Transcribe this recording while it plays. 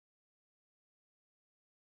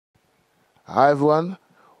Hi everyone,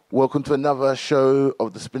 welcome to another show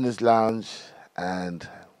of the Spinners Lounge. And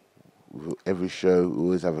with every show, we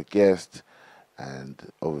always have a guest,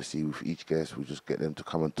 and obviously with each guest, we just get them to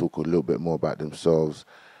come and talk a little bit more about themselves,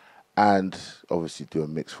 and obviously do a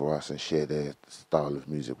mix for us and share their style of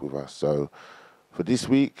music with us. So for this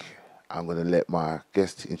week, I'm going to let my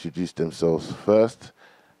guests introduce themselves first,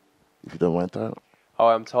 if you don't mind, Tyler.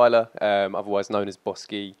 Hi, I'm Tyler, otherwise known as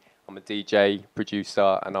Boski. I'm a DJ,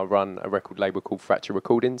 producer, and I run a record label called Fracture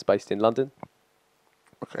Recordings based in London.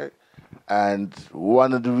 Okay. And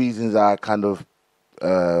one of the reasons I kind of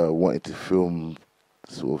wanted to film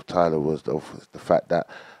sort of Tyler was the fact that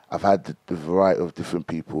I've had the variety of different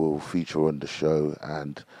people feature on the show,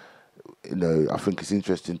 and I think it's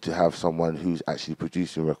interesting to have someone who's actually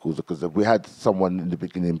producing records, because we had someone in the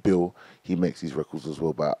beginning, Bill. He makes his records as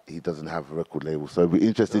well, but he doesn't have a record label. So it'd be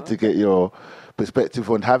interesting to get your perspective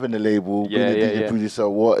on having a label, being a DJ producer.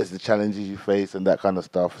 What is the challenges you face and that kind of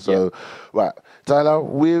stuff. So, right, Tyler,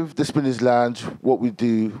 with the Spinners Lounge, what we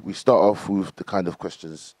do, we start off with the kind of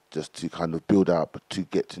questions just to kind of build up, to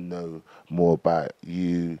get to know more about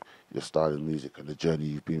you, your style of music, and the journey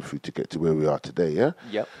you've been through to get to where we are today, yeah?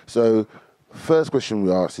 Yep. So, first question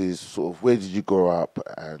we ask is sort of, where did you grow up,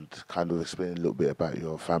 and kind of explain a little bit about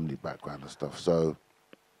your family background and stuff. So,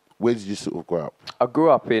 where did you sort of grow up? I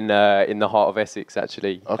grew up in the heart of Essex,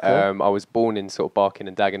 actually. Okay. I was born in sort of Barking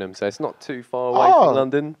and Dagenham, so it's not too far away from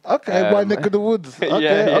London. Okay, my neck of the woods.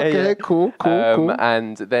 Okay, cool.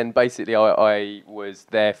 And then basically I was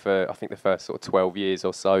there for, I think, the first sort of 12 years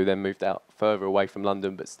or so, then moved out further away from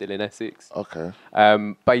London, but still in Essex. Okay.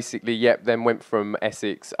 Then went from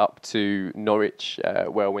Essex up to Norwich,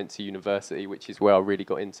 where I went to university, which is where I really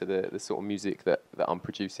got into the sort of music that I'm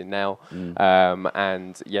producing now.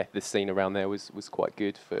 The scene around there was quite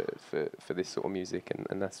good for this sort of music,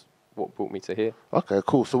 and that's what brought me to here. Okay,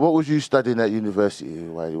 cool. So what was you studying at university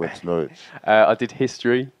while you went to Norwich? I did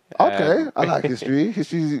history. Okay, I like history.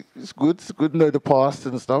 History is good. It's good to know the past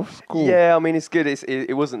and stuff. It's cool. Yeah, I mean, it's good.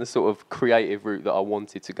 It wasn't the sort of creative route that I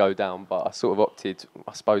wanted to go down, but I sort of opted,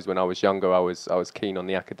 I suppose when I was younger, I was keen on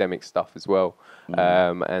the academic stuff as well.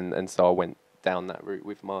 And so I went down that route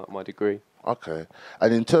with my degree. Okay.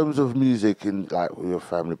 And in terms of music, in like with your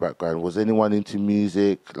family background, was anyone into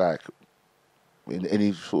music, like in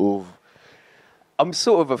any sort of? I'm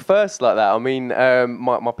sort of a first like that. I mean,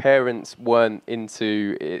 my parents weren't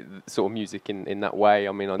into sort of music in that way.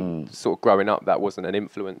 I mean, I'm sort of growing up, that wasn't an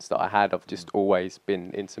influence that I had. I've just always been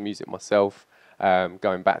into music myself,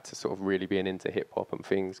 going back to sort of really being into hip hop and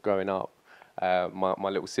things growing up. My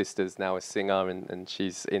little sister's now a singer, and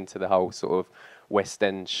she's into the whole sort of West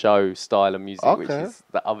End show style of music, which is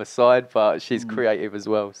the other side, but she's creative as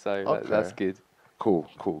well, so that's good. Cool.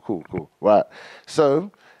 Right.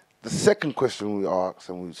 So the second question we ask,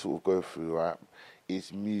 and we sort of go through, right,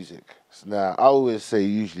 is music. So now, I always say,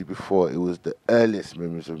 usually before, it was the earliest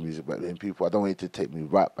memories of music back then. People, I don't want you to take me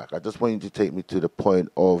right back. I just want you to take me to the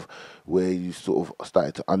point of where you sort of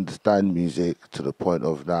started to understand music, to the point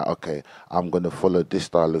of now, okay, I'm going to follow this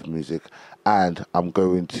style of music, and I'm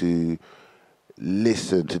going to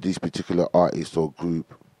listen to this particular artist or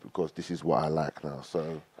group because this is what I like now.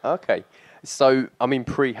 So okay. So, I mean,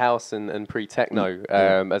 pre-house and pre-techno,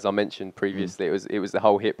 as I mentioned previously, it was the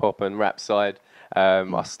whole hip-hop and rap side.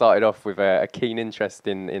 I started off with a keen interest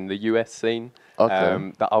in the US scene.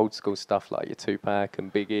 The old school stuff like your Tupac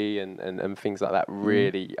and Biggie and things like that.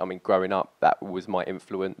 Really, I mean, growing up, that was my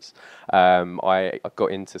influence. I got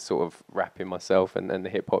into sort of rapping myself and the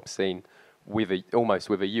hip-hop scene almost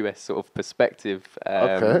with a US sort of perspective,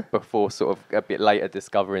 before sort of a bit later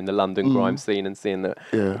discovering the London grime scene and seeing that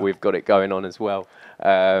we've got it going on as well.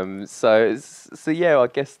 So yeah, I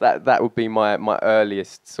guess that would be my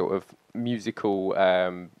earliest sort of musical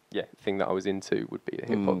thing that I was into, would be the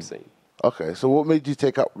hip hop scene. Okay, so what made you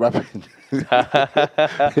take up rapping? And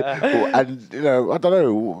I don't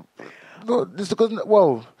know. Just because,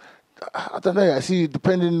 well, I don't know. I see,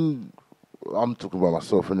 depending. I'm talking about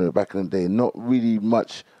myself, and back in the day, not really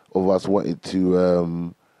much of us wanted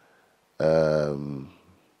to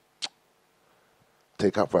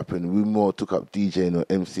take up rapping. We more took up DJing or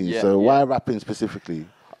MC. So why rapping specifically?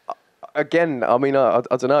 Again, I mean, I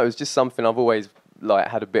don't know. It was just something I've always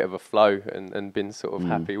had a bit of a flow and been sort of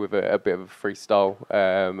happy with a bit of a freestyle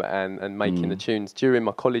and making the tunes. During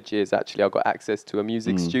my college years, actually, I got access to a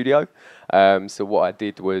music studio. So what I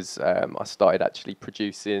did was I started actually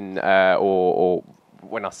producing or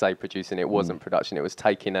when I say producing, it wasn't production. It was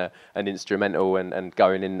taking an instrumental and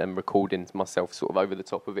going in and recording myself sort of over the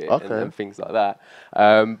top of it and things like that.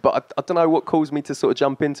 But I don't know what caused me to sort of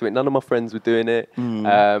jump into it. None of my friends were doing it.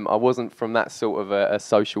 I wasn't from that sort of a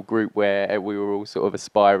social group where we were all sort of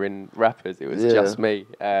aspiring rappers. It was just me,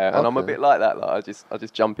 and I'm a bit like that. Like I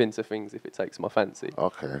just jump into things if it takes my fancy.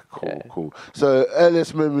 Okay, cool. So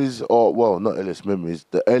earliest memories, or well, not earliest memories.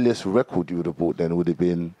 The earliest record you would have bought then would have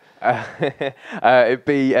been. It'd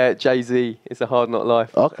be Jay-Z. It's a Hard Knock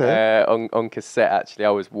Life. Okay. On cassette. Actually, I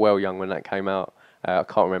was well young when that came out. I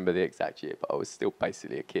can't remember the exact year, but I was still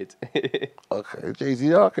basically a kid. Okay,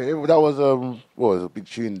 Jay-Z. Okay, that was what was a big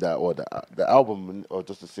tune that, or the album, or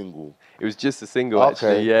just a single? It was just a single,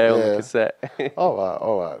 actually. Yeah, on the cassette.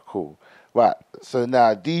 All right, cool. Right. So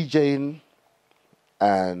now DJing,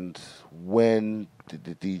 and when did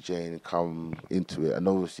the DJing come into it? And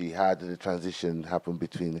obviously, how did the transition happen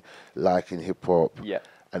between liking hip hop? Yeah.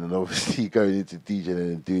 And then obviously going into DJing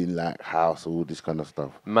and doing like house, all this kind of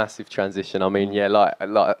stuff. Massive transition. I mean, yeah, like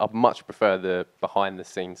I much prefer the behind the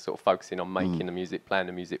scenes sort of focusing on making the music, playing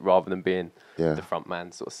the music, rather than being the front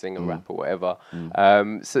man, sort of singer, rap or whatever.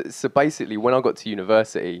 So basically, when I got to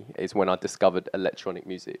university is when I discovered electronic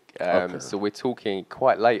music. So we're talking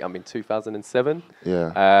quite late. I'm in 2007.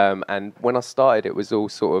 Yeah. And when I started, it was all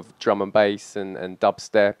sort of drum and bass and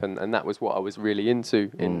dubstep, and that was what I was really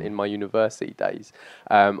into in my university days.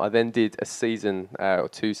 I then did a season or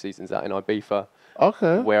 2 seasons out in Ibiza,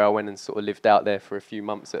 where I went and sort of lived out there for a few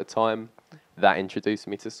months at a time. That introduced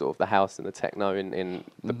me to sort of the house and the techno in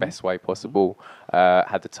the best way possible.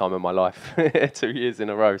 Had the time of my life 2 years in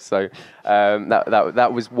a row. So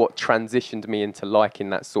that was what transitioned me into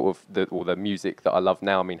liking that sort of the music that I love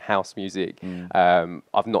now. I mean, house music.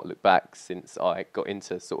 I've not looked back since I got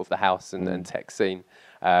into sort of the house and tech scene.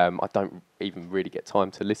 I don't even really get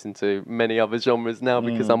time to listen to many other genres now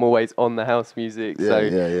because I'm always on the house music.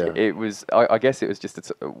 It was, I guess it was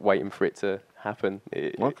just waiting for it to happen.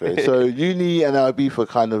 Okay, so uni and Ibiza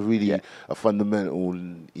kind of really a fundamental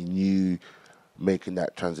in you making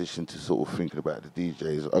that transition to sort of thinking about the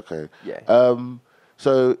DJs. Okay. Yeah.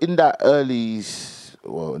 So in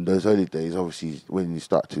those early days, obviously when you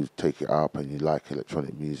start to take it up and you like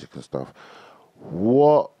electronic music and stuff,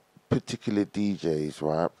 what particular DJs,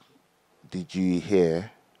 right, did you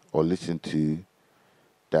hear or listen to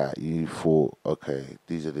that you thought, okay,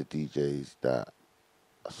 these are the DJs that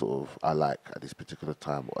sort of I like at this particular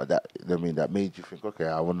time, or that made you think, okay,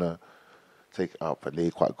 I want to take it up, and they're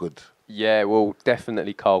quite good? Yeah, well,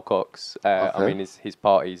 definitely Carl Cox. I mean, his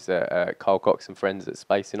parties, Carl Cox and Friends at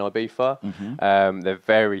Space in Ibiza. They're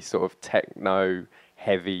very sort of techno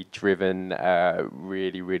heavy driven,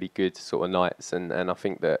 really, really good sort of nights. And I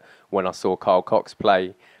think that when I saw Carl Cox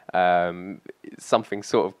play, something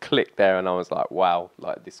sort of clicked there, and I was like, wow,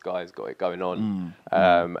 like this guy's got it going on.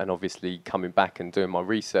 And obviously coming back and doing my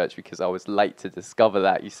research, because I was late to discover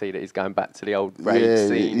that, you see that he's going back to the old rave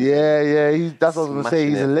scene. Yeah. That's what I was going to say.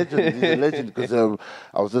 He's a legend. He's a legend, because I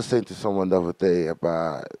was just saying to someone the other day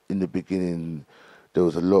about, in the beginning, there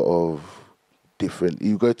was a lot of different.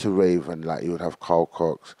 You go to rave and like you would have Carl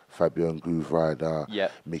Cox, Fabio and Groove Rider,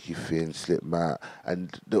 Mickey Finn, Slip Matt,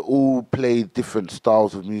 and they all played different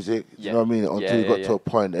styles of music. Do you know what I mean? Until you got to a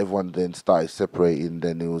point, everyone then started separating.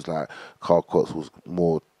 Then it was like Carl Cox was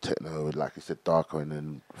more techno, like I said, darker, and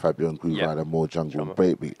then Fabio and Groove Rider more jungle and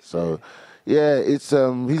breakbeat. So. Yeah, it's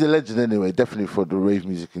he's a legend anyway, definitely for the rave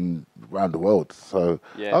music around the world. So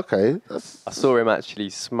okay, I saw him actually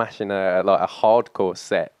smashing a hardcore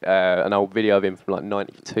set, an old video of him from like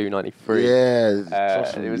 92, 93. Yeah,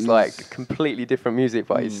 it was like completely different music,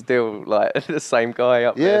 but he's still like the same guy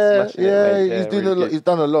up there smashing it. He's doing a lot. He's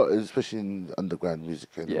done a lot, especially in underground music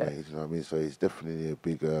anyway. You know what I mean? So he's definitely a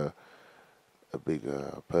bigger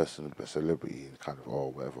person, a celebrity, kind of,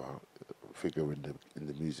 or whatever figure in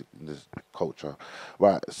the music, in this culture.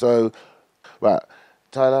 Right, so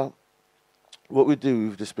Tyler, what we do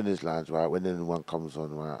with the Spinners Lounge, right, when anyone comes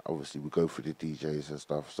on, right, obviously we go through the DJs and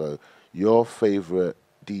stuff. So your favourite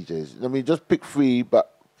DJs, I mean, just pick 3,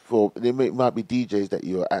 but might be DJs that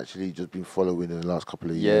you're actually just been following in the last couple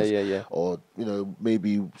of years. Yeah. Or,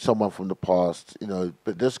 maybe someone from the past,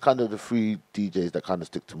 but just kind of the 3 DJs that kind of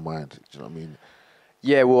stick to mind. Do you know what I mean?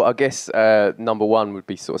 Yeah, well, I guess number 1 would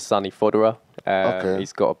be sort of Sonny Fodera.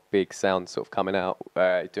 He's got a big sound sort of coming out.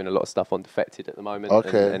 He's doing a lot of stuff on Defected at the moment.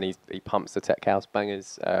 And he pumps the tech house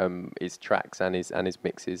bangers. His tracks and his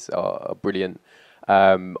mixes are brilliant.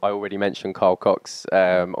 I already mentioned Carl Cox.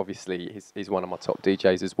 Obviously, he's one of my top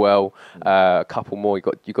DJs as well. A couple more.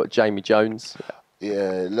 You got Jamie Jones.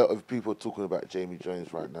 Yeah, a lot of people are talking about Jamie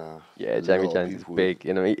Jones right now. Yeah, A Jamie lot of Jones is people. big.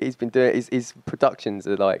 You know, he's been doing his productions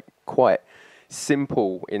are like quite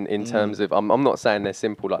simple in terms of. I'm not saying they're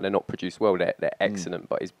simple, like they're not produced well. They're excellent,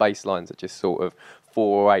 but his bass lines are just sort of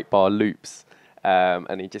 4 or 8 bar loops,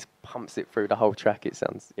 and he just pumps it through the whole track. It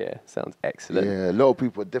sounds excellent. Yeah, a lot of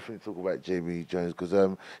people are definitely talking about Jamie Jones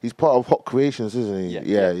because he's part of Hot Creations, isn't he? Yeah,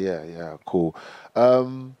 Yeah, yeah. yeah, yeah. Cool.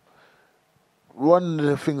 Um, One of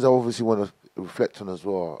the things I obviously want to reflect on as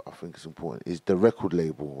well, I think it's important, is the record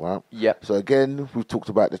label, right? Yep. So again, we've talked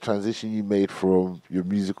about the transition you made from your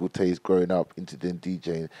musical taste growing up into then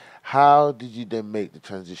DJing. How did you then make the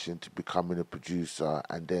transition to becoming a producer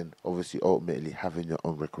and then obviously ultimately having your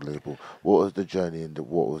own record label? What was the journey and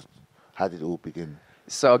how did it all begin?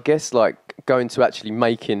 So I guess like going to actually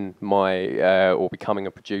making my or becoming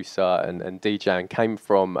a producer and DJing came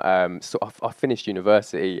from I finished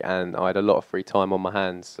university and I had a lot of free time on my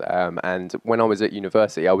hands, and when I was at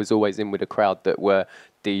university I was always in with a crowd that were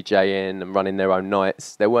DJing and running their own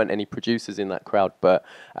nights. There weren't any producers in that crowd, but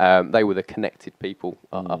they were the connected people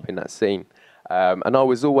up in that scene. And I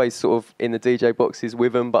was always sort of in the DJ boxes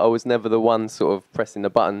with them, but I was never the one sort of pressing the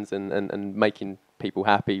buttons and making people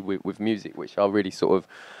happy with music, which I really sort of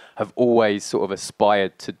have always sort of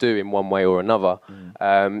aspired to do in one way or another.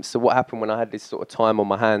 So what happened when I had this sort of time on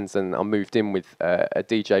my hands and I moved in with a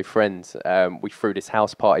DJ friend, we threw this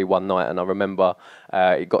house party one night and I remember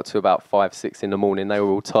it got to about 5, 6 in the morning. They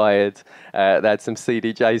were all tired. They had some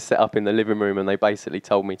CDJs set up in the living room and they basically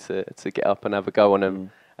told me to get up and have a go on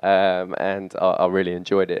them. And I really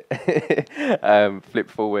enjoyed it. Flip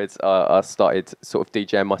forwards, I started sort of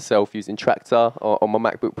DJing myself using Traktor on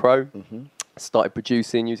my MacBook Pro. Started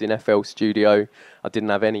producing using FL Studio. I didn't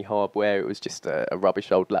have any hardware. It was just a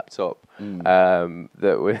rubbish old laptop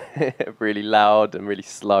that was really loud and really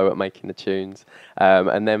slow at making the tunes.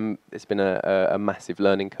 And then it's been a massive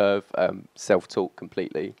learning curve, self-taught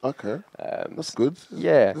completely. Okay, that's good.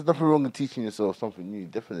 Yeah. There's nothing wrong in teaching yourself something new,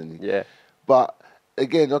 definitely. Yeah. But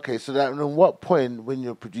again, okay, so that, at what point when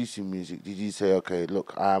you're producing music did you say, okay,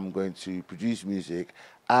 look, I'm going to produce music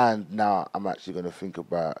and now I'm actually going to think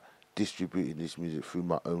about distributing this music through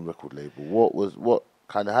my own record label?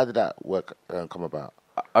 How did that work come about?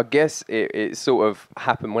 I guess it sort of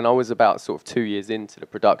happened when I was about sort of 2 years into the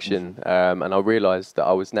production, and I realised that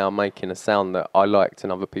I was now making a sound that I liked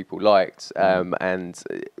and other people liked, and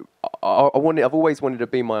I've always wanted to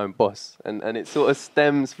be my own boss, and it sort of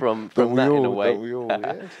stems from that in a way. Don't we all,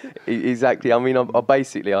 yeah. Exactly. I mean,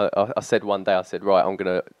 I said one day, I said, right, I'm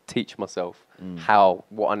going to teach myself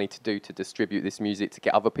what I need to do to distribute this music, to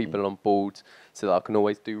get other people on board, so that I can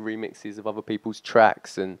always do remixes of other people's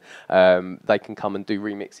tracks, and they can come and do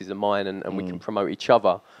remixes of mine, and we can promote each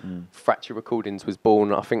other. Fracture Recordings was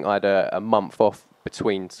born. I think I had a month off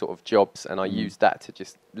between sort of jobs, and I used that to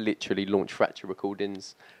just literally launch Fracture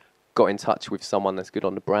Recordings. Got in touch with someone that's good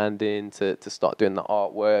on the branding to start doing the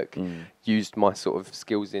artwork, used my sort of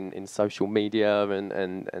skills in social media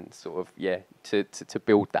and sort of, to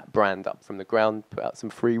build that brand up from the ground, put out some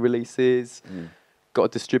free releases, got a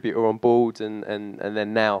distributor on board, and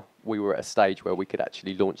then now we were at a stage where we could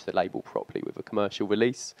actually launch the label properly with a commercial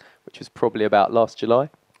release, which was probably about last July.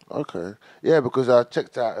 Okay. Yeah, because I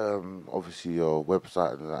checked out obviously your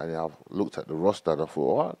website and I've looked at the roster and I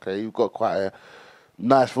thought, oh, okay, you've got quite a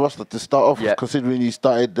nice roster to start off with, considering you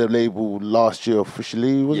started the label last year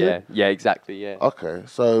officially, was it? Yeah, exactly, yeah. Okay,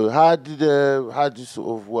 so how did you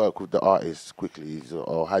sort of work with the artists quickly,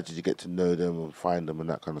 or how did you get to know them and find them and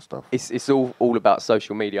that kind of stuff? It's all about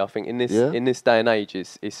social media. I think in this day and age,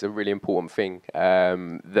 it's a really important thing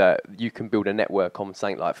that you can build a network on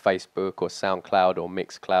something like Facebook or SoundCloud or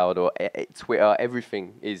Mixcloud or Twitter.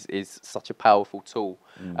 Everything is such a powerful tool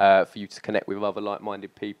for you to connect with other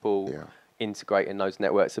like-minded people. Yeah. Integrate in those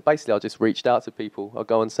networks. So basically I just reached out to people. I'd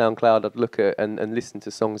go on SoundCloud, I'd look at and listen to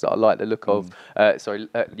songs that I like the look of, like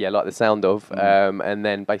the sound of, and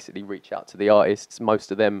then basically reach out to the artists.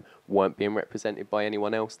 Most of them weren't being represented by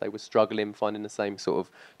anyone else. They were struggling, finding the same sort of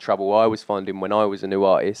trouble I was finding when I was a new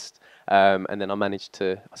artist. And then I managed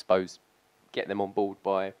to, I suppose, get them on board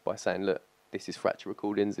by saying, look, this is Fracture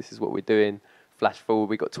Recordings, this is what we're doing. Flash forward,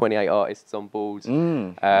 we got 28 artists on board.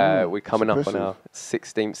 We're coming up on our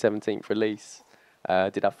 16th, 17th release.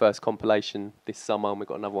 Did our first compilation this summer, and we've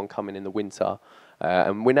got another one coming in the winter.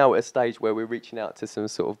 And we're now at a stage where we're reaching out to some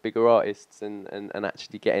sort of bigger artists and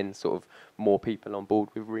actually getting sort of more people on board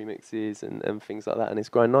with remixes and things like that, and it's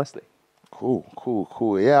growing nicely.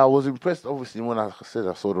 Cool. Yeah, I was impressed. Obviously, when I said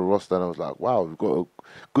I saw the roster, and I was like, wow, we've got a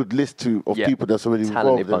good list of Yeah, people that's already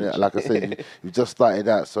talented involved in it. bunch. Like I said, you just started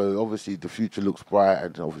out, so obviously the future looks bright,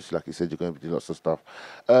 and obviously, like you said, you're going to be doing lots of stuff.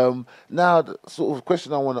 Now, the sort of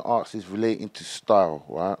question I want to ask is relating to style,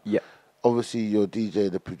 right? Yeah. Obviously, you're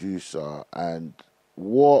DJ, the producer, and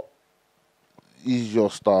what is your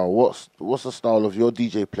style? What's the style of your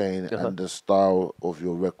DJ playing Uh-huh. and the style of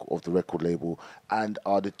your of the record label? And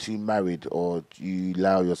are the two married, or do you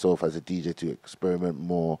allow yourself as a DJ to experiment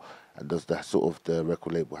more? And does the sort of the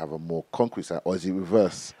record label have a more concrete sound, or is it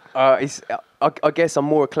reverse? I guess I'm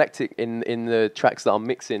more eclectic in the tracks that I'm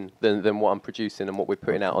mixing than what I'm producing and what we're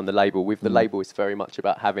putting out on the label. With the label, it's very much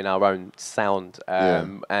about having our own sound, Yeah.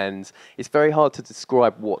 and it's very hard to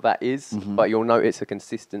describe what that is. But you'll notice a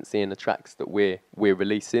consistency in the tracks that we're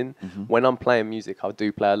releasing. When I'm playing music, I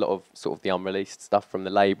do play a lot of sort of the unreleased stuff from the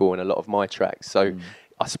label and a lot of my tracks. So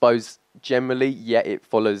I suppose generally, yeah, it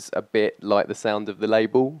follows a bit like the sound of the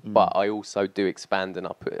label, but I also do expand and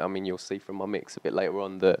I mean, you'll see from my mix a bit later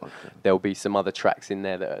on that there'll be some other tracks in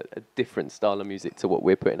there that are a different style of music to what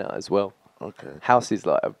we're putting out as well. Okay. House is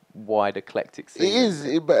like a wide eclectic scene. It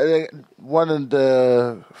is, but one of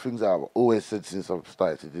the things I've always said since I've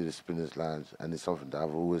started to do the Spinners Lounge, and it's something that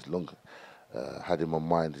I've always had in my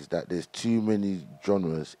mind, is that there's too many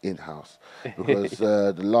genres in house. Because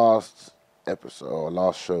the last episode or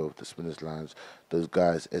last show of the Spinners Lounge, those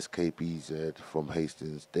guys SKBZ from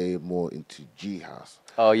Hastings, they're more into G House.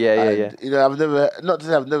 Oh yeah. And, you know, not to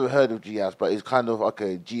say I've never heard of G House, but it's kind of,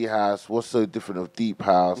 okay, G House, what's so different of Deep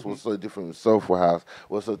House? What's so different with Soulful House?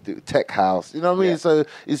 What's so Tech House? You know what I mean? Yeah. So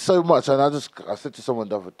it's so much. And I said to someone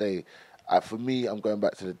the other day, for me, I'm going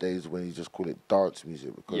back to the days when you just call it dance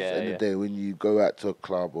music, because at the end of the day, when you go out to a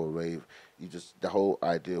club or a rave, the whole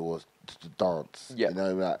idea was to dance. Yeah, you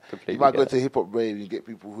know, like completely you might go get to a hip hop rave and you get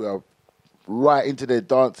people who are right into their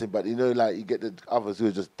dancing, but you know, like you get the others who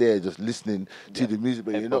are just there, just listening to the music,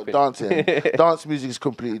 but you're not dancing. Dance music is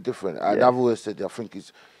completely different, and I've always said, I think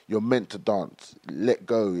you're meant to dance. Let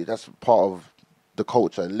go. That's part of the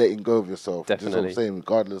culture, letting go of yourself. That's what I'm saying,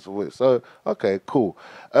 regardless of what. So, okay, cool.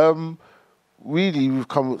 Really, we've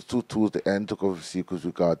come towards the end, obviously, because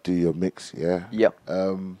we got to do your mix, yeah? Yep.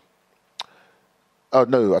 Oh,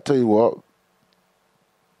 no, I tell you what.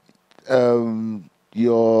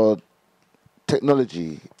 Your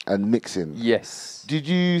technology and mixing. Yes. Did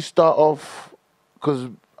you start off, because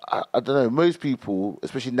I don't know, most people,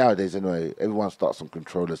 especially nowadays anyway, everyone starts on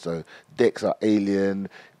controllers, so decks are alien,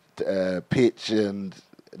 pitch and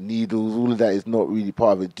needles, all of that is not really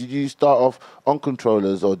part of it. Did you start off on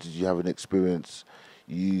controllers, or did you have an experience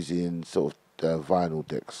using sort of vinyl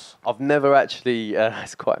decks? I've never actually.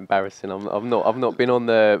 It's quite embarrassing. I've not been on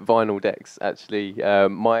the vinyl decks actually.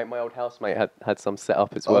 My old housemate had some set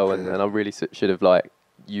up as well, and I really should have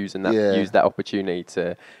used that opportunity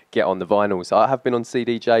to get on the vinyls. I have been on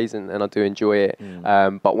CDJs and I do enjoy it.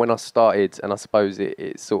 But when I started, and I suppose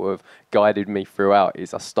it sort of guided me throughout,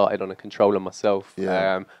 is I started on a controller myself.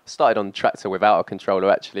 Started on Tractor without a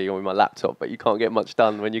controller actually, or with my laptop, but you can't get much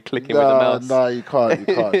done when you're clicking with the mouse. No, you can't.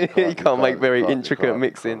 You can't make very intricate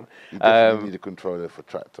mixing. You definitely need a controller for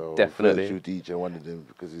Tractor or Definitely. virtual DJ, one of them,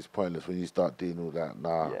 because it's pointless when you start doing all that.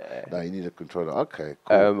 Nah, you need a controller. Okay,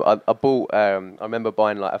 cool. I bought. I remember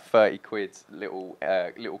buying like a 30 quid little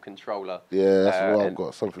controller. Yeah, that's what I've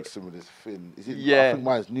got. Something similar. This thin. Is it? Yeah. I think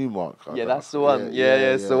mine's Newmark. That's the one. Yeah,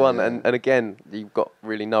 it's the one. And again, you've got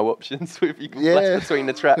really no options with you can flash between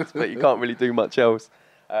the tracks, but you can't really do much else.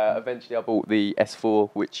 Eventually, I bought the S4,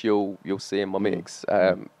 which you'll see in my mix.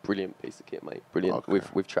 Brilliant piece of kit, mate. Brilliant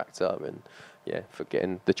with Tractor, and for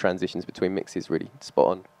getting the transitions between mixes really spot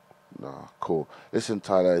on. Nah, cool. Listen,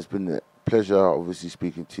 Tyler, it's been a pleasure, obviously,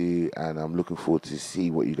 speaking to you, and I'm looking forward to see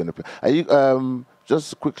what you're gonna play. Are you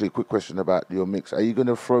just quick question about your mix? Are you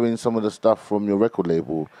gonna throw in some of the stuff from your record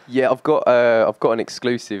label? Yeah, I've got an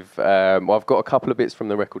exclusive. I've got a couple of bits from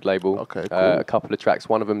the record label. Okay, cool. A couple of tracks.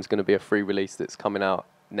 One of them is going to be a free release that's coming out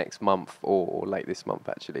next month or late this month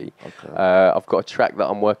actually. Okay. I've got a track that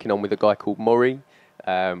I'm working on with a guy called Maury,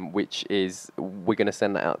 which is we're going to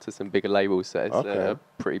send that out to some bigger labels. So it's a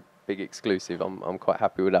pretty big exclusive. I'm quite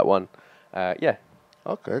happy with that one.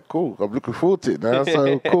 Okay, cool. I'm looking forward to it now.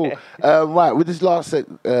 So cool. Right, with this last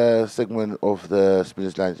segment of the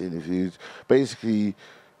Spinners Lounge interviews, basically,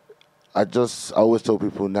 I always tell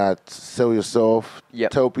people now, sell yourself.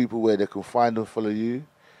 Tell people where they can find and follow you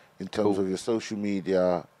in terms of your social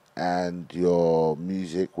media and your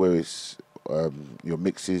music, where it's your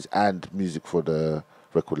mixes and music for the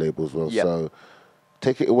record label as well. So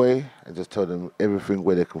take it away and just tell them everything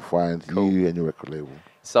where they can find you and your record label.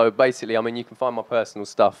 So basically, I mean, you can find my personal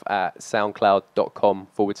stuff at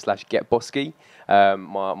soundcloud.com/getboski.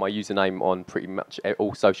 My username on pretty much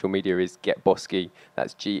all social media is getboski.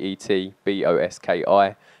 That's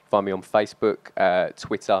GETBOSKI. Find me on Facebook,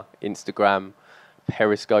 Twitter, Instagram,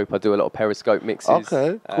 Periscope. I do a lot of Periscope mixes.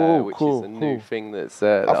 Okay, cool, which cool, is a new cool. thing that's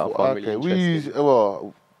that I find really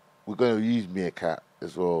interesting. We're going to use Meerkat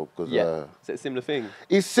as well. Cause, Is it a similar thing?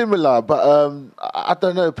 It's similar, but I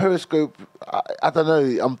don't know. Periscope, I don't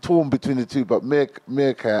know. I'm torn between the two, but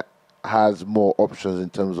Meerkat has more options in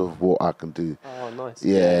terms of what I can do. Oh, nice.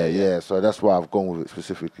 Yeah. So that's why I've gone with it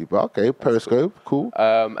specifically. But okay, Periscope, cool.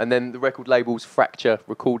 And then the record label's Fracture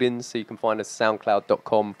Recordings, so you can find us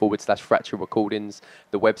soundcloud.com/Fracture Recordings.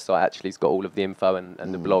 The website actually has got all of the info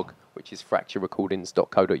and the blog, which is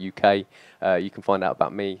fracturerecordings.co.uk. You can find out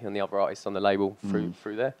about me and the other artists on the label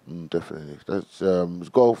through there. Definitely. That's it's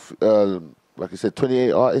got like I said,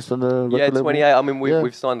 28 artists on the record label. 28. I mean,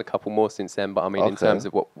 we've signed a couple more since then, but I mean, in terms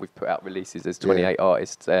of what we've put out releases, there's 28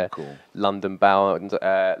 artists there. Cool. London-bound,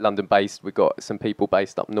 London-based. We've got some people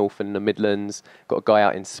based up north in the Midlands. Got a guy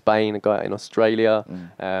out in Spain, a guy out in Australia,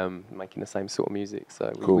 making the same sort of music.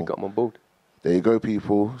 So we got them on board. There you go,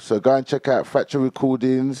 people. So go and check out Fracture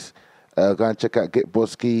Recordings. Go and check out Get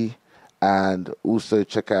Boski. And also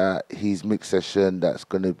check out his mix session. That's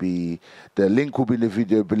going to be... The link will be in the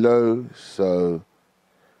video below. So,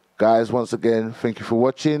 guys, once again, thank you for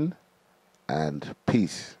watching. And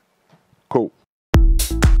peace. Cool.